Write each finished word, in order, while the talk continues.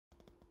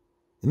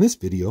In this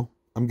video,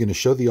 I'm going to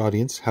show the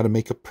audience how to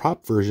make a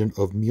prop version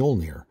of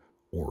Mjolnir,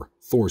 or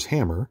Thor's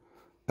hammer,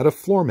 out of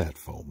floor mat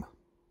foam.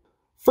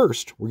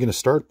 First, we're going to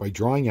start by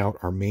drawing out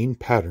our main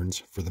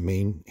patterns for the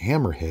main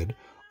hammer head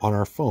on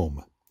our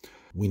foam.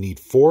 We need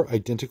 4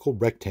 identical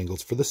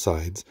rectangles for the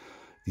sides.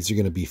 These are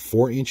going to be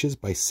 4 inches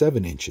by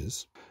 7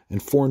 inches,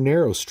 and 4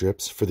 narrow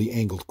strips for the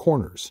angled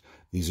corners.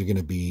 These are going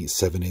to be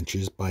 7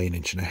 inches by 1.5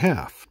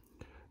 inches.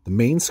 The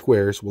main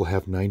squares will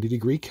have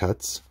 90-degree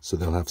cuts, so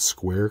they'll have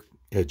square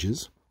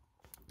edges,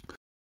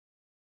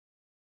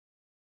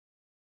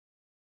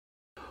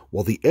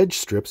 while the edge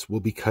strips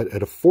will be cut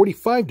at a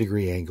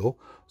 45-degree angle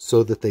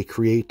so that they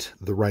create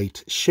the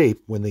right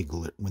shape when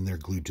they're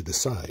glued to the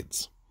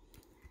sides.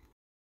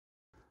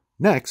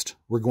 Next,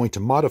 we're going to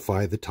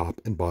modify the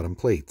top and bottom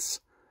plates.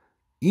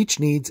 Each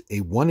needs a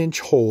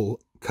 1-inch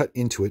hole cut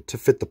into it to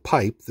fit the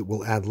pipe that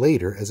we'll add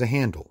later as a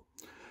handle.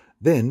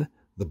 Then,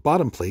 the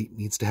bottom plate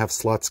needs to have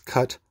slots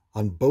cut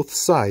on both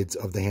sides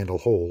of the handle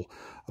hole,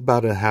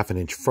 about 1/2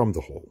 inch from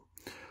the hole.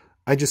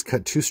 I just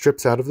cut 2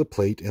 strips out of the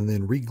plate and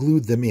then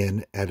re-glued them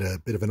in at a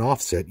bit of an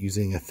offset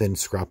using a thin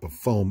scrap of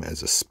foam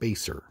as a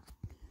spacer.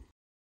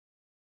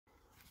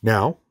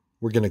 Now,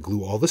 we're going to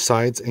glue all the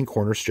sides and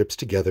corner strips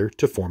together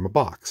to form a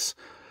box.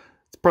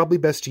 It's probably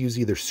best to use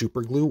either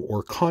super glue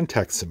or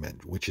contact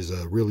cement, which is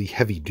a really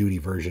heavy-duty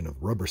version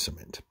of rubber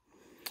cement.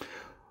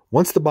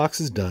 Once the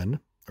box is done,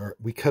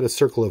 we cut a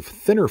circle of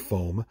thinner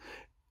foam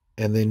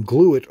and then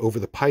glue it over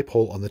the pipe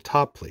hole on the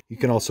top plate. You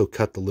can also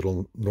cut the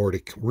little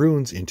Nordic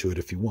runes into it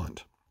if you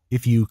want.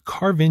 If you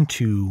carve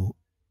into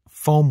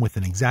foam with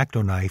an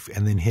X-Acto knife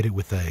and then hit it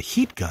with a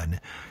heat gun,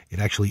 it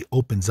actually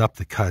opens up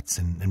the cuts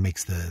and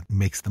makes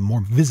them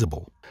more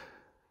visible.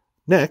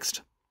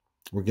 Next,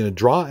 we're going to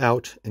draw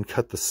out and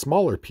cut the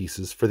smaller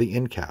pieces for the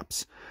end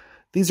caps.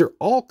 These are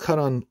all cut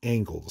on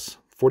angles,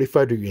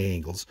 45-degree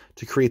angles,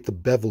 to create the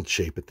beveled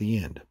shape at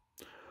the end.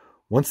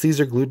 Once these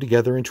are glued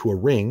together into a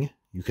ring,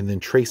 you can then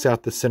trace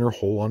out the center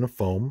hole on a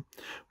foam,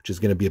 which is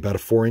going to be about a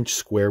 4-inch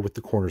square with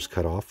the corners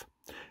cut off,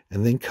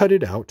 and then cut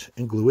it out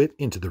and glue it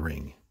into the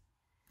ring.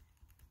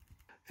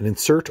 And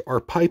insert our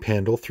pipe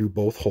handle through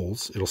both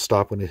holes. It'll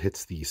stop when it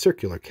hits the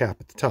circular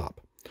cap at the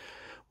top.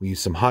 We use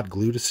some hot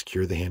glue to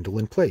secure the handle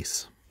in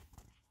place.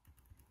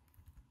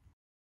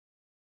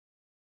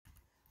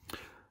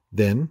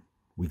 Then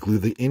we glue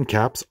the end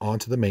caps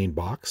onto the main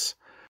box.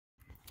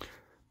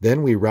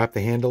 Then we wrap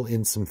the handle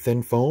in some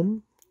thin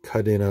foam,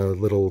 cut in a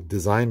little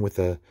design with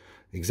a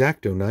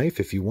X-Acto knife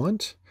if you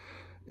want,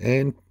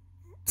 and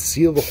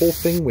seal the whole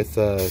thing with,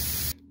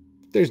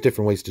 there's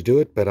different ways to do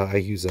it, but I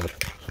use a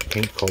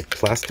paint called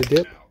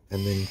Plastidip,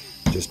 and then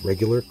just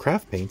regular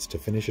craft paints to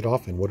finish it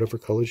off in whatever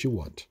colors you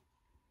want.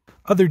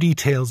 Other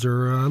details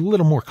are a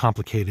little more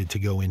complicated to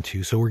go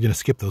into, so we're going to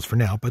skip those for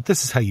now, but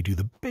this is how you do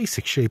the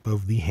basic shape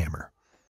of the hammer.